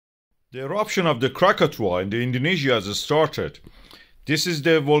The eruption of the Krakatoa in the Indonesia has started. This is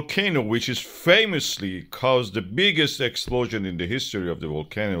the volcano which is famously caused the biggest explosion in the history of the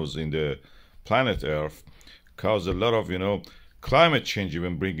volcanoes in the planet Earth. Caused a lot of, climate change,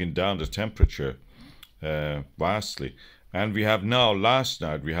 even bringing down the temperature vastly. And we have now, last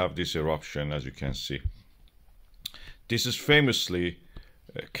night, we have this eruption, as you can see. This is famously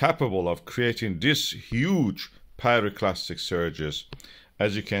capable of creating this huge pyroclastic surges.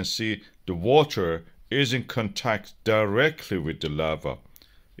 As you can see, the water is in contact directly with the lava,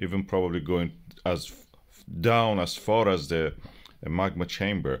 even probably going down as far as the magma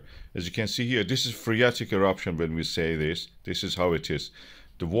chamber. As you can see here, this is phreatic eruption. When we say this is how it is.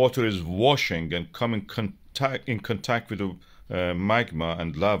 The water is washing and coming in contact with the magma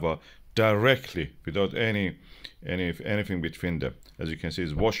and lava directly, without anything between them. As you can see,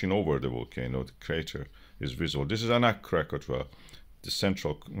 it's washing over the volcano. The crater is visible. This is Anak Krakatoa, the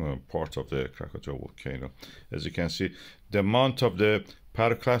central part of the Krakatoa volcano. As you can see, the amount of the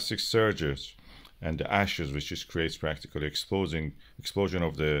pyroclastic surges and the ashes, which is creates practically explosion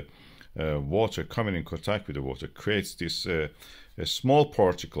of the water coming in contact with the water, creates these small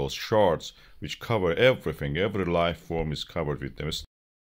particles, shards, which cover everything. Every life form is covered with them.